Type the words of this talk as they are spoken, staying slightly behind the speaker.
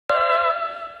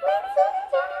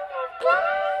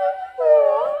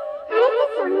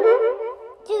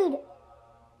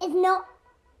It's not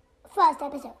first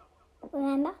episode.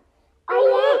 Remember? Oh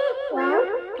yeah. Well,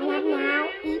 can I now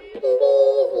eat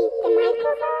the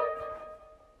microphone?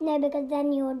 No, because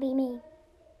then you would be me.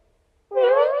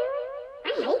 Really? I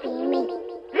hate being me.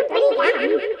 I'm pretty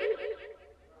dumb.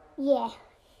 Yeah.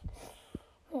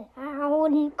 I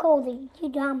wouldn't call you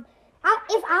dumb.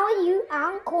 If I were you, I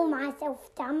wouldn't call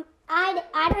myself dumb. I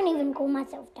don't even call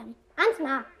myself dumb. I'm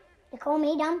smart. You call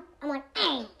me dumb, I'm like,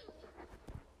 hey.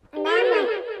 And I'm like,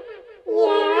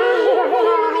 yeah.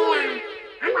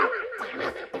 I'm a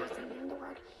dumbest person in the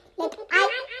world. Like, I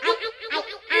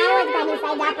was going to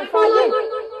say that before you.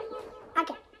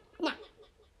 Okay, now.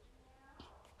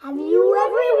 Have you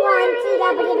ever wanted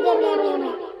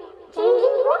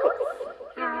changing voice?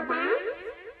 How about?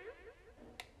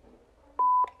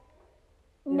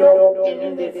 No,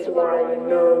 in this one.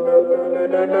 No.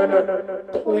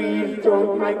 Please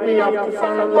don't make me have to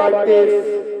sound like this.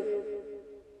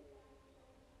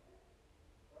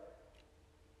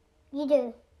 You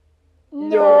do.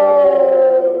 No.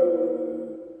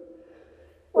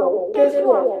 Well, guess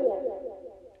what?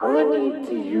 I need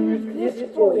to use this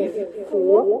voice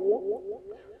for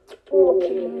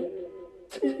talking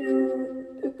to you.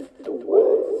 It's the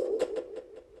worst.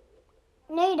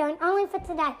 No, you don't. Only for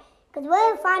today. Because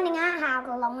we're finding out how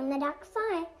glow in the dark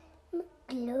side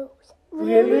glows.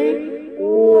 Really?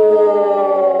 Whoa.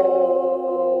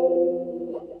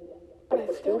 But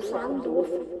it still sounds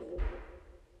awesome.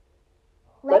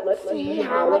 Let's see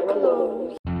how it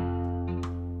glows.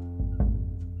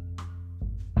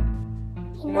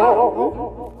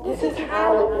 No, this is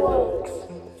how it works.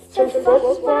 So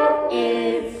phosphor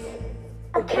is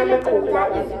a chemical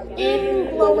that is in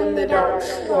glow-in-the-dark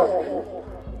stuff.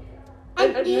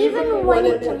 And even when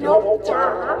it's not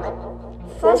dark,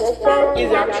 phosphor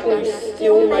is actually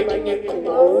still making it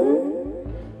glow.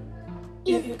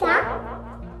 Is that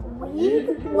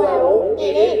weird? Well,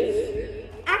 it is.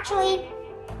 Actually,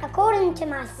 according to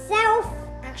myself,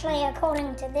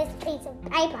 according to this piece of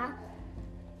paper,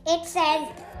 it says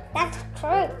that's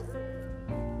true.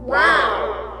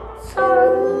 Wow.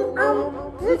 So,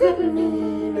 does it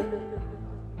mean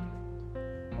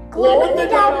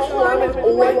glow-in-the-dark slime is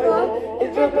always glow?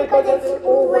 Is it because it's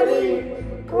already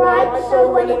bright,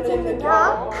 so when it's in the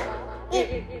dark,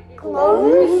 it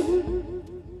glows?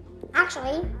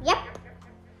 Actually, yep.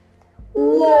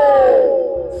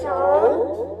 Whoa!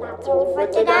 So, that's all for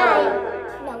today.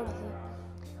 No, it isn't.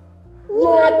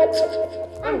 What?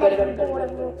 I'm getting bored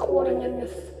of recording in the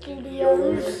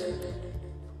studios.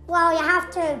 Well, you have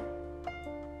to.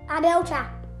 I built ya.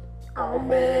 Oh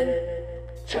man,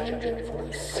 changing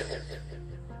voice.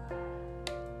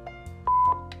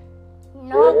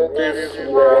 Not this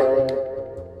one.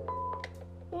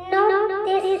 Not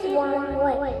this one.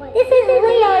 Wait. This is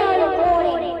Leo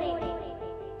recording.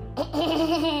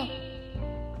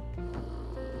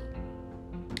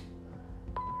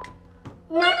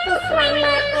 Not this one,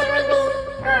 not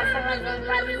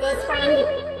this one.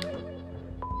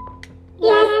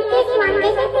 Yes, this one.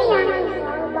 This is the young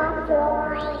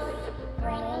voice.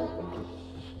 Really?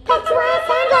 That's why I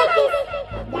sound like this.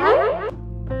 No?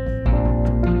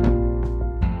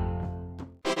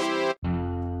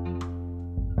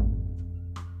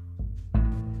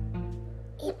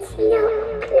 It's not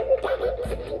good that it's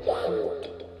the end.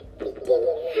 We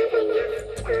didn't have enough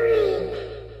time.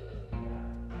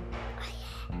 Oh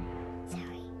yeah,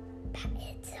 sorry. But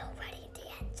it's already the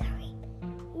end, sorry.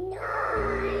 No.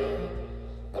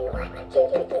 Then why would you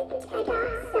put the dead ass on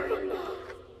there?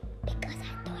 Because I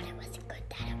thought it was good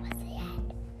that it was the end.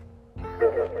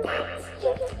 Oh, that's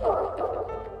just awful.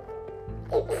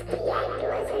 It's the end,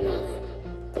 wasn't it?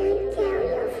 Don't tell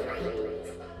your friends.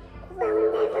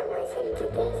 We'll never listen to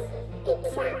this. It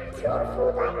sounds awful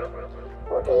that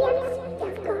all the episodes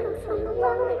have gone from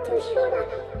longer to shorter.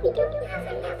 We don't have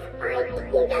enough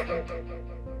idea.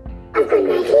 I've got an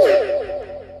idea.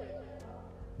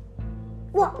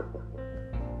 What?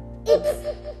 It's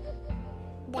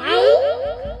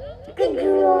they could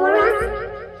draw us.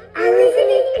 Our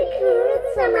listeners could draw us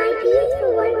some ideas for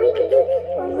what we could do.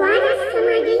 Or write us some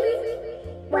ideas.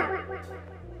 Well,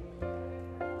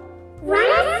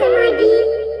 write us some ideas.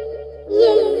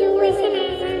 Yeah, you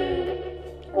listeners.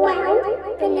 Well,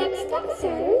 the next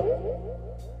episode.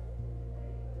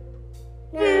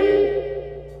 And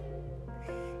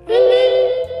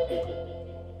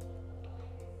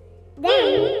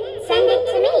then send it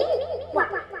to me. What?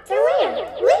 To Leo.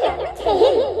 To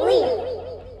him. Leo.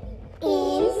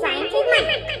 In Science's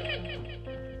Mind.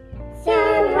 So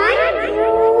write or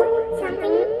draw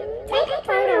something, take a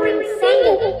photo and send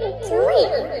it to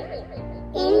Leo.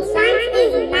 In Science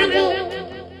is Magic.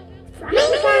 From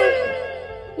Anchor.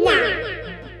 Now,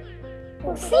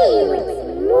 We'll see you with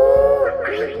more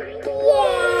ideas.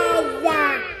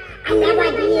 I love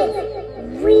ideas.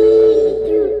 Really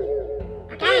do.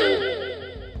 Okay.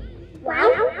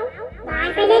 Well,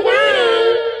 bye for the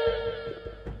day.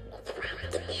 It's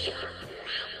Friday.